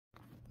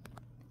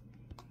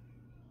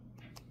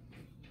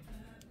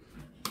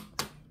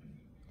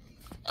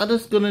I'm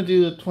just gonna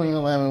do the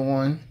 2011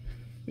 one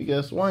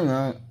because why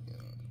not?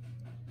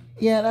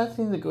 Yeah, that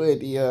seems a good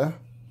idea.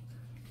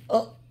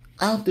 Oh,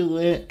 I'll do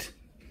it.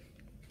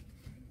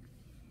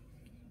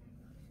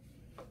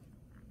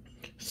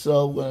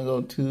 So we're gonna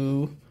go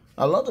to.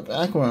 I love the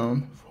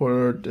background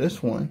for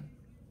this one.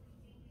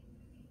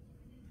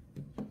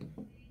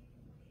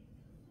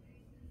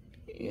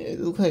 Yeah,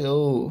 it looks like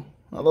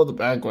I love the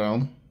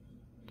background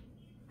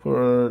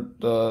for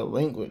the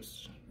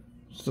language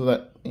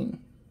selecting.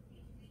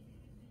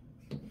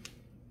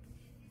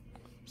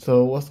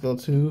 So let's go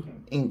to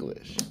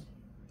English.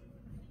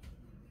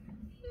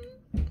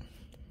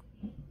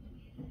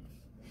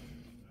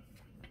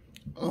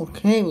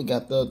 Okay, we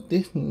got the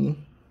Disney.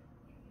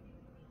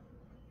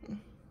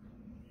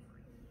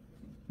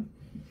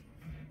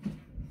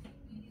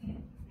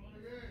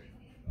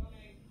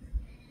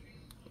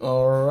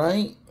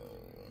 Alright.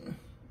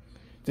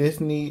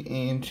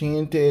 Disney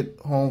Enchanted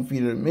Home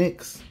Theater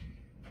Mix.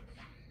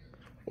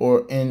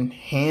 Or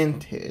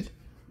Enchanted.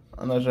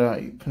 I'm not sure how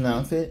you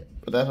pronounce it,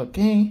 but that's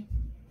okay.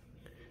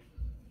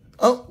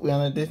 Oh, we're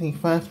on a Disney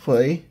Fast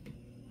Play.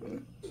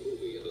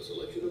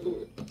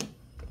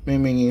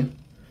 Main menu.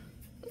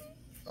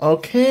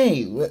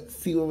 Okay, let's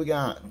see what we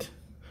got.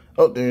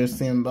 Oh, there's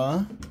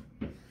Simba.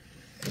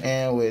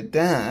 And with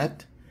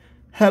that,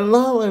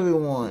 hello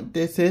everyone,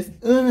 this is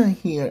Una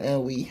here,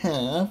 and we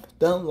have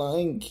The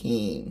Lion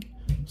King.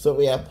 So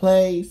we have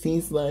play,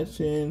 scene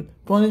selection,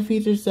 bonus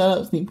features,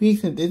 setup, sneak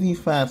peeks, and Disney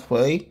Fast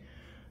Play.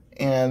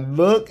 And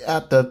look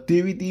at the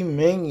DVD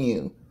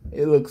menu.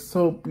 It looks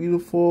so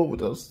beautiful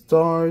with those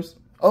stars.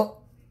 Oh,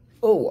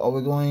 are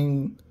we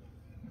going?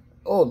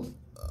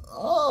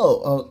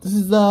 This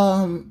is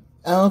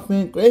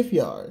Elephant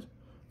Graveyard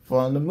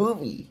from the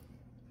movie.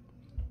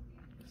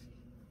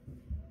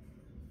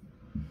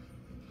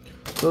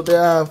 So they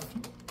have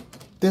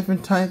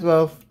different types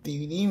of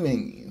DVD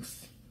menus.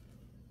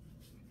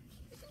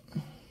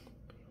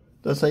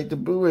 Just like the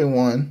Blu-ray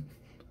one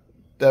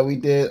that we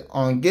did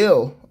on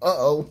Gil.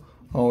 Oh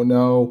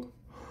no.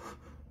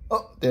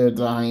 Oh, there's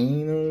the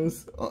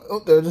hyenas.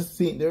 There's the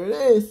scene. There it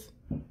is.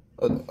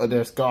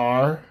 There's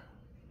Scar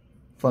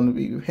from the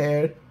Be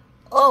Prepared.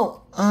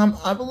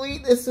 I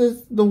believe this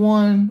is the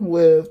one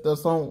with the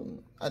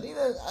song. I think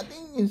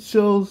it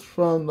shows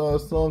from the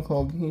song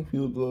called "Can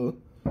You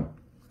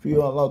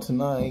Feel Out Loud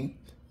Tonight."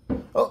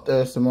 Oh,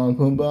 there's Timon and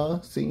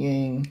Pumbaa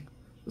singing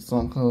the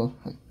song called.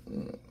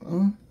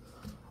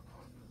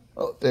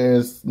 Oh,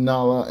 there's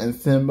Nala and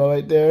Simba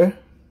right there.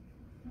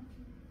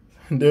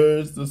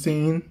 There's the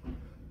scene.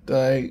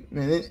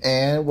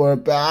 And we're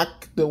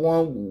back the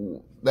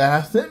one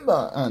that has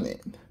Simba on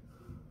it.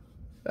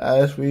 That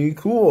is really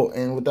cool.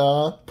 And with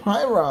the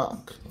Pride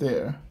Rock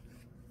there.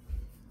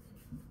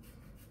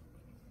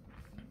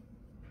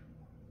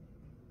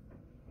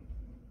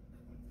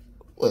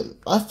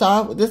 Let's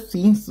start with the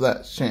scene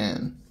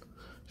selection,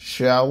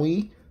 shall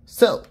we?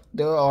 So,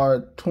 there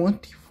are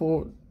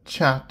 24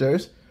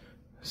 chapters.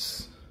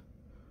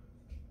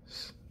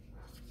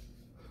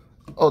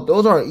 Oh,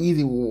 those are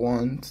easy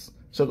ones.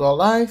 So go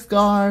like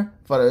Scar,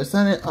 Father,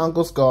 Son, and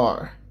Uncle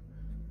Scar.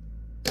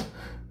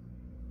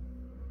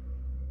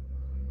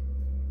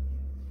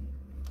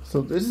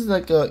 So this is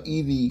like a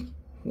easy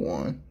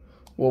one.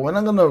 Well, we're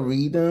not gonna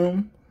read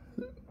them.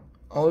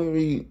 I'll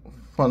read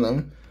from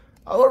them.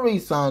 I'll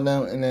read some of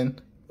them, and then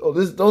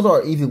those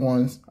are easy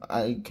ones.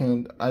 I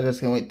just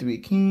can't wait to be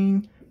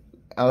king.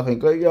 Elephant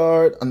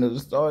Graveyard, Under the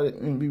Stars,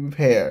 and Be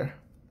Prepared.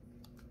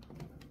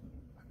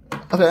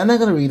 Okay, I'm not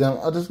gonna read them.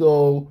 I'll just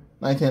go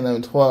 19,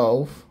 11,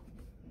 12.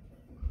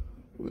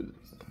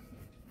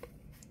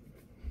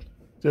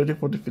 13,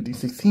 14, 15,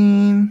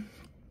 16.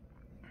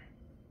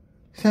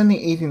 17,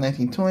 18,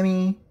 19,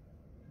 20.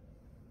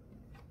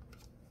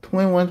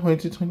 21,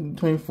 22, 20,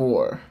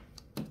 24.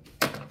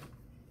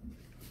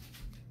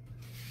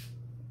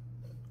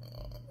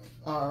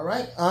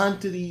 Alright, on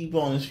to the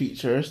bonus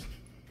features.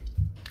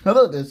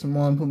 Hello, there's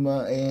Timon,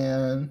 Pumbaa,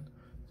 and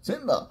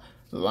Simba.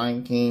 The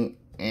Lion King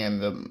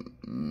and the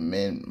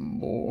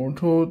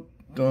Immortal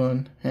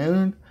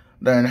Dunhand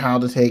learn how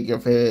to take your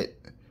favorite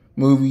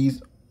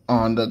movies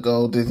on the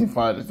go. Disney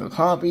Fighters a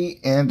copy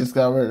and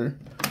discover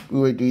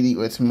Blu-ray 3D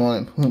with Timon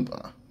and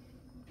Pumbaa.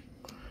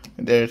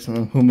 And there's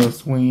Timon and Pumbaa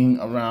swinging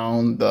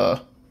around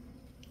the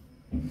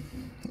I'm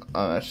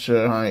not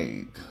sure how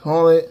you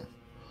call it,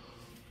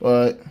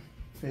 but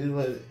here's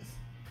what it is.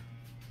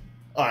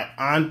 Alright,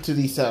 on to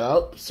the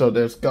setup. So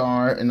there's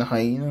Scar and the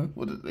hyena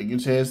with the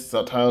languages,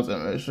 subtitles,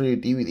 and mystery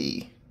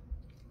DVD.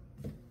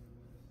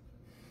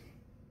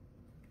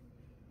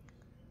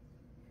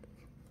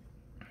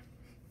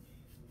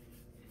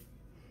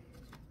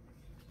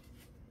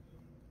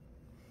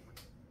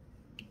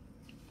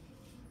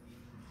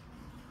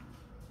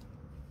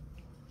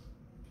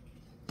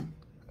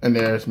 And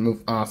there's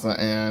Mufasa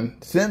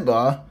and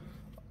Simba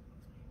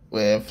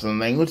with some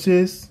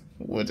languages,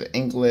 with the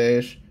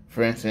English,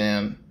 French,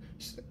 and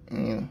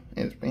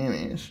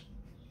Spanish.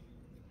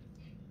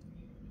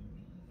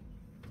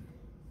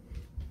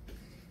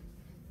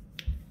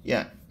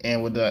 Yeah,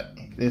 and with the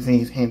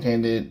Disney's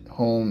Enchanted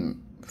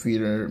Home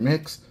Feeder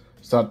Mix,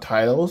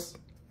 subtitles,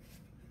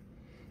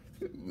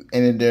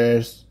 and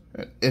then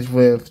it's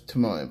with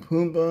Timon and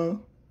Pumbaa,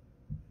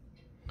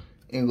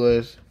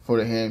 English for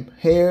the hand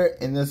hair,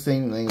 in the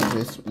same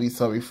languages we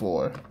saw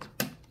before.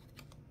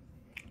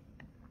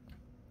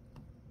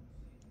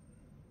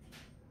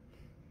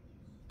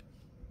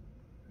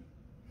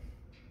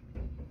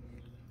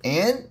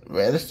 And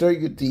register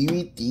your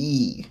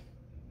DVD.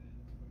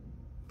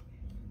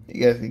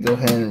 You guys can go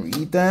ahead and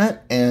read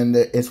that, and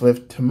it's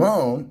with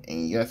Timon,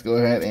 and you guys go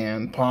ahead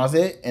and pause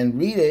it and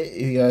read it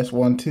if you guys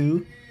want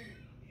to.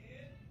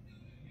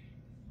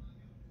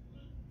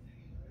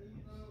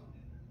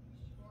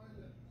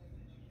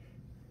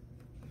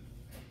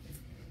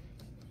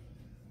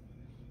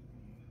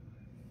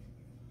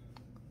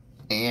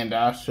 And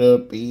that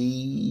should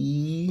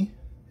be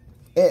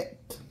it.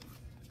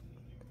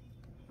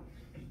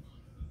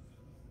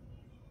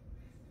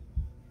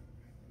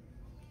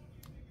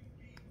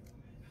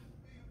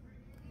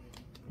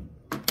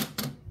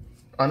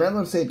 I'm not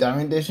going to say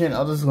Diamond Edition,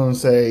 I'm just going to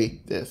say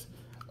this.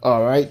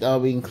 Alright,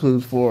 that'll be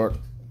included for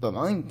The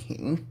Lion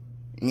King.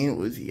 And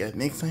we'll see you guys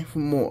next time for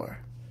more.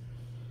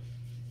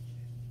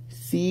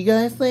 See you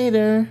guys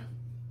later.